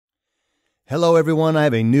Hello, everyone. I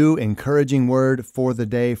have a new encouraging word for the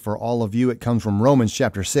day for all of you. It comes from Romans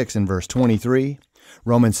chapter 6 and verse 23.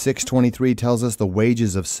 Romans 6:23 tells us the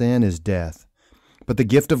wages of sin is death, but the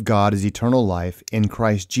gift of God is eternal life in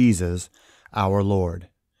Christ Jesus, our Lord.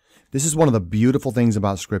 This is one of the beautiful things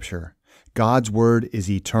about Scripture. God's word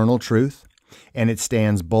is eternal truth, and it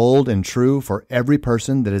stands bold and true for every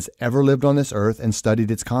person that has ever lived on this earth and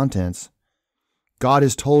studied its contents. God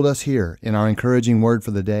has told us here in our encouraging word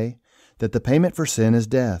for the day that the payment for sin is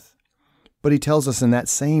death. But he tells us in that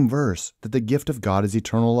same verse that the gift of God is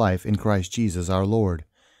eternal life in Christ Jesus our Lord.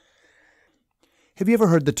 Have you ever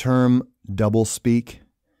heard the term doublespeak?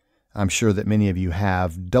 I'm sure that many of you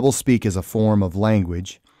have. Doublespeak is a form of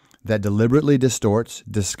language that deliberately distorts,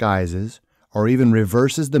 disguises, or even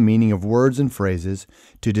reverses the meaning of words and phrases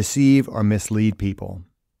to deceive or mislead people.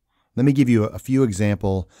 Let me give you a few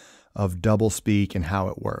examples of doublespeak and how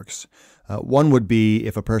it works. One would be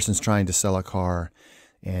if a person's trying to sell a car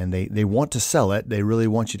and they want to sell it, they really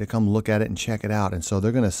want you to come look at it and check it out. And so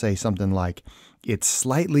they're going to say something like, it's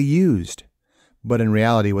slightly used. But in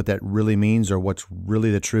reality, what that really means, or what's really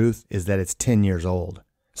the truth, is that it's 10 years old.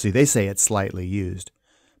 See, they say it's slightly used,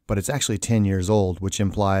 but it's actually 10 years old, which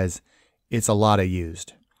implies it's a lot of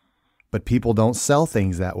used. But people don't sell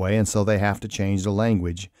things that way, and so they have to change the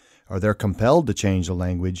language, or they're compelled to change the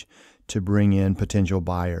language to bring in potential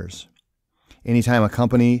buyers. Anytime a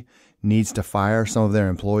company needs to fire some of their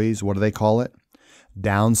employees, what do they call it?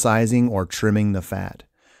 Downsizing or trimming the fat.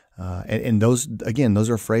 And those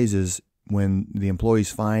are phrases when the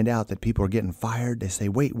employees find out that people are getting fired. They say,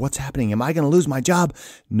 wait, what's happening? Am I going to lose my job?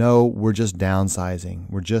 No, we're just downsizing.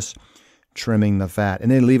 We're just trimming the fat.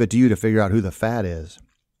 And they leave it to you to figure out who the fat is.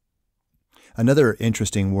 Another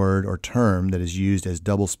interesting word or term that is used as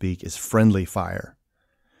doublespeak is friendly fire.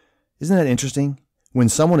 Isn't that interesting? When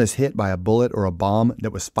someone is hit by a bullet or a bomb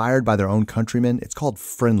that was fired by their own countrymen, it's called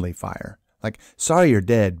friendly fire. Like, sorry you're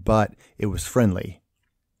dead, but it was friendly.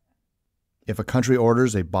 If a country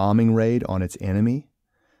orders a bombing raid on its enemy,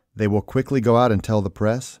 they will quickly go out and tell the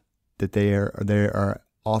press that they are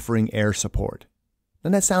offering air support.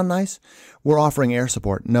 Doesn't that sound nice? We're offering air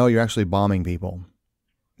support. No, you're actually bombing people.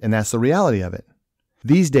 And that's the reality of it.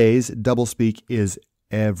 These days, doublespeak is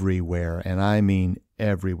everywhere, and I mean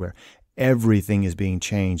everywhere. Everything is being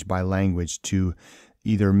changed by language to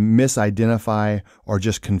either misidentify or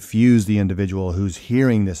just confuse the individual who's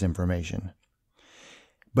hearing this information.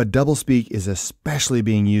 But doublespeak is especially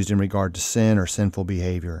being used in regard to sin or sinful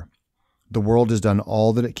behavior. The world has done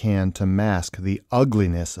all that it can to mask the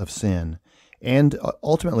ugliness of sin and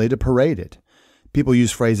ultimately to parade it. People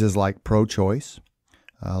use phrases like pro-choice,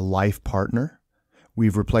 life partner.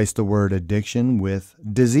 We've replaced the word addiction with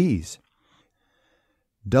disease.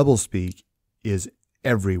 Doublespeak is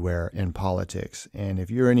everywhere in politics, and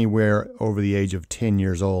if you're anywhere over the age of 10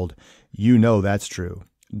 years old, you know that's true.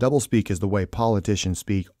 Doublespeak is the way politicians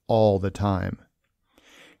speak all the time.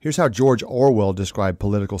 Here's how George Orwell described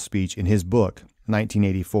political speech in his book,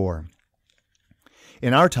 1984.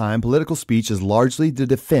 In our time, political speech is largely the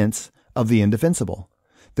defense of the indefensible.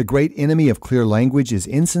 The great enemy of clear language is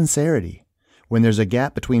insincerity. When there's a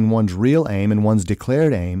gap between one's real aim and one's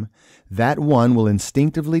declared aim, that one will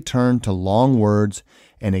instinctively turn to long words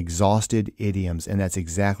and exhausted idioms. And that's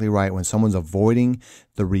exactly right. When someone's avoiding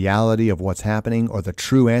the reality of what's happening or the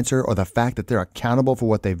true answer or the fact that they're accountable for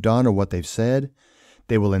what they've done or what they've said,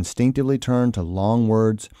 they will instinctively turn to long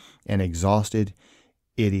words and exhausted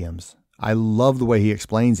idioms. I love the way he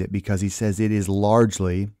explains it because he says it is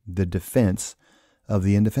largely the defense of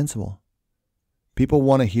the indefensible. People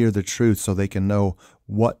want to hear the truth so they can know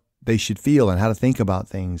what they should feel and how to think about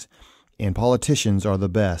things. And politicians are the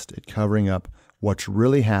best at covering up what's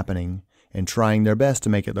really happening and trying their best to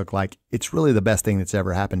make it look like it's really the best thing that's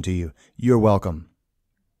ever happened to you. You're welcome.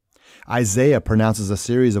 Isaiah pronounces a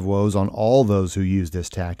series of woes on all those who use this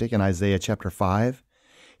tactic. In Isaiah chapter 5,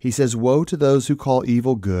 he says, "Woe to those who call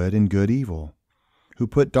evil good and good evil, who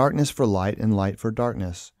put darkness for light and light for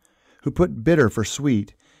darkness, who put bitter for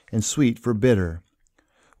sweet and sweet for bitter.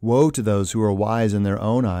 Woe to those who are wise in their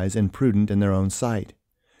own eyes and prudent in their own sight,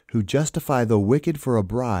 who justify the wicked for a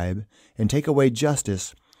bribe and take away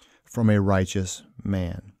justice from a righteous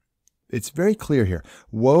man." It's very clear here.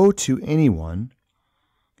 Woe to anyone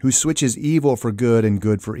who switches evil for good and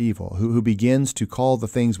good for evil, who begins to call the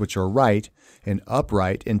things which are right and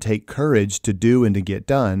upright and take courage to do and to get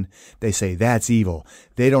done. They say that's evil.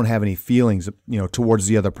 They don't have any feelings, towards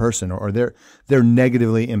the other person, or they're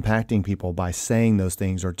negatively impacting people by saying those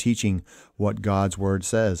things or teaching what God's word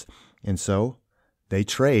says. And so they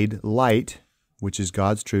trade light, which is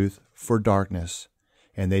God's truth, for darkness,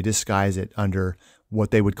 and they disguise it under what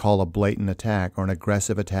they would call a blatant attack or an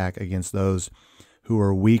aggressive attack against those who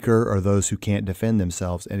are weaker or those who can't defend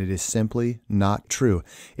themselves, and it is simply not true.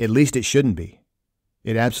 At least it shouldn't be.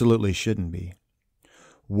 It absolutely shouldn't be.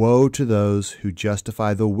 Woe to those who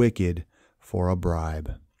justify the wicked for a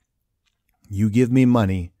bribe. You give me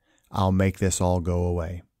money, I'll make this all go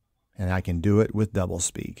away. And I can do it with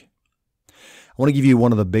doublespeak. I want to give you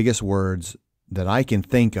one of the biggest words that I can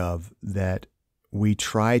think of that we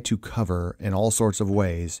try to cover in all sorts of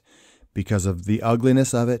ways because of the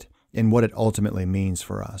ugliness of it and what it ultimately means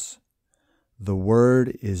for us. The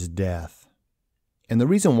word is death. And the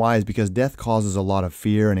reason why is because death causes a lot of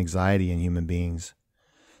fear and anxiety in human beings.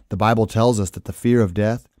 The Bible tells us that the fear of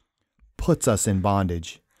death puts us in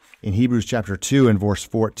bondage. In Hebrews chapter 2 and verse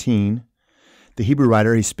 14, the Hebrew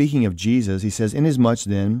writer, he's speaking of Jesus. He says, "Inasmuch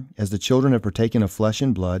then as the children have partaken of flesh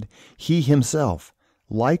and blood, he himself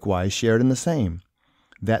likewise shared in the same,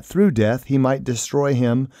 that through death he might destroy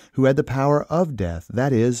him who had the power of death,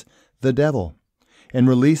 that is, the devil, and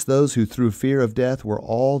release those who through fear of death were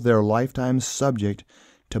all their lifetimes subject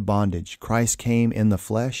to bondage." Christ came in the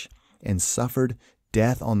flesh and suffered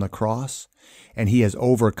death on the cross, and he has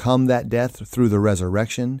overcome that death through the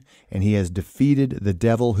resurrection, and he has defeated the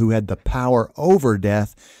devil who had the power over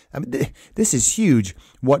death. I mean, this is huge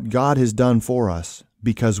what God has done for us,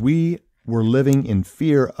 because we were living in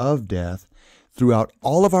fear of death throughout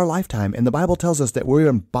all of our lifetime, and the Bible tells us that we're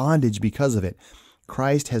in bondage because of it.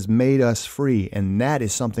 Christ has made us free, and that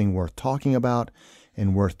is something worth talking about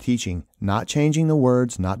and worth teaching, not changing the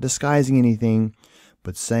words, not disguising anything,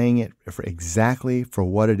 but saying it exactly for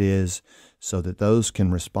what it is so that those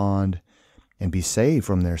can respond and be saved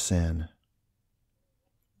from their sin.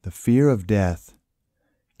 The fear of death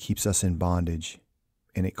keeps us in bondage,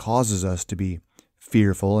 and it causes us to be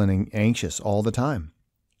fearful and anxious all the time.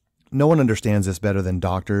 No one understands this better than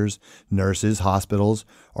doctors, nurses, hospitals,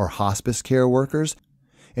 or hospice care workers.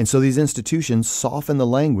 And so these institutions soften the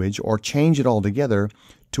language or change it altogether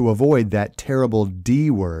to avoid that terrible D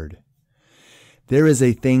word. There is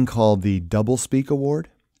a thing called the Doublespeak Award.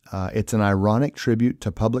 It's an ironic tribute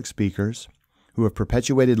to public speakers who have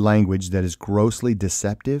perpetuated language that is grossly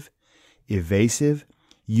deceptive, evasive,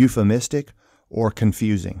 euphemistic, or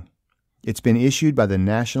confusing. It's been issued by the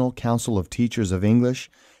National Council of Teachers of English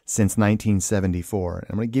since 1974.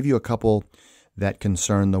 I'm going to give you a couple that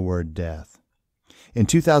concern the word death. In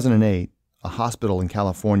 2008, a hospital in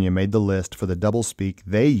California made the list for the doublespeak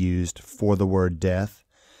they used for the word death.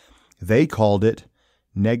 They called it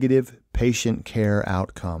negative patient care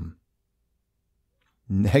outcome.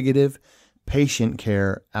 Negative patient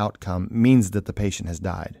care outcome means that the patient has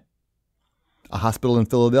died. A hospital in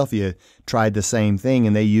Philadelphia tried the same thing,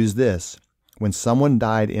 and they used this. When someone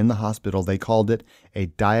died in the hospital, they called it a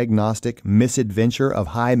diagnostic misadventure of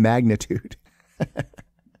high magnitude.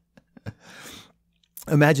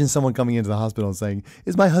 Imagine someone coming into the hospital and saying,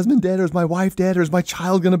 "Is my husband dead, or is my wife dead, or is my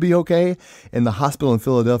child going to be okay?" And the hospital in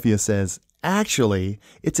Philadelphia says, "Actually,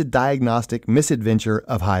 it's a diagnostic misadventure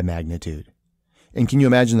of high magnitude." And can you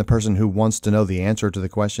imagine the person who wants to know the answer to the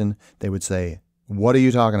question? They would say, "What are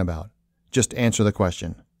you talking about? Just answer the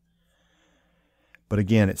question." But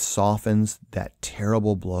again, it softens that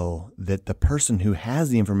terrible blow that the person who has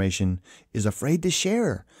the information is afraid to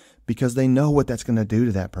share because they know what that's going to do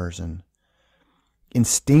to that person.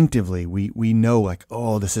 Instinctively, we know like,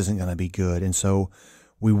 oh, this isn't going to be good. And so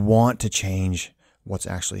we want to change what's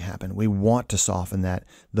actually happened. We want to soften that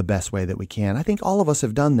the best way that we can. I think all of us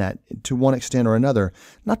have done that to one extent or another,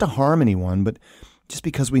 not to harm anyone, but just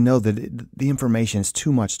because we know that the information is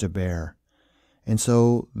too much to bear. And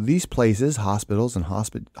so these places, hospitals and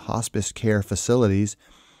hospice care facilities,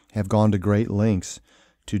 have gone to great lengths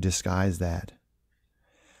to disguise that.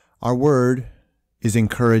 Our word is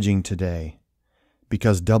encouraging today,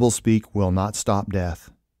 because doublespeak will not stop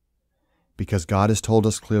death, because God has told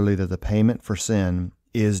us clearly that the payment for sin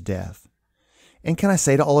is death. And can I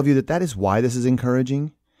say to all of you that that is why this is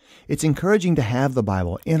encouraging? It's encouraging to have the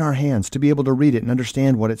Bible in our hands, to be able to read it and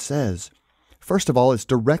understand what it says. First of all, it's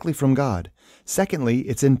directly from God. Secondly,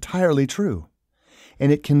 it's entirely true.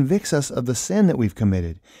 And it convicts us of the sin that we've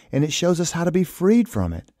committed, and it shows us how to be freed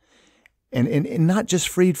from it. And not just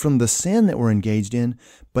freed from the sin that we're engaged in,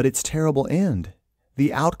 but its terrible end.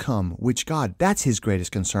 The outcome, which God, that's his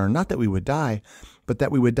greatest concern, not that we would die, but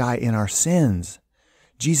that we would die in our sins.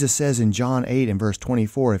 Jesus says in John 8 and verse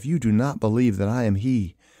 24, "If you do not believe that I am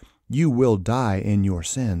he, you will die in your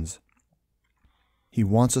sins." He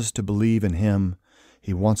wants us to believe in him.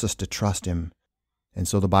 He wants us to trust him. And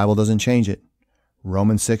so the Bible doesn't change it.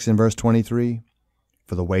 Romans 6 and verse 23,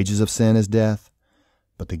 "For the wages of sin is death,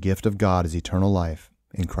 but the gift of God is eternal life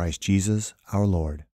in Christ Jesus our Lord.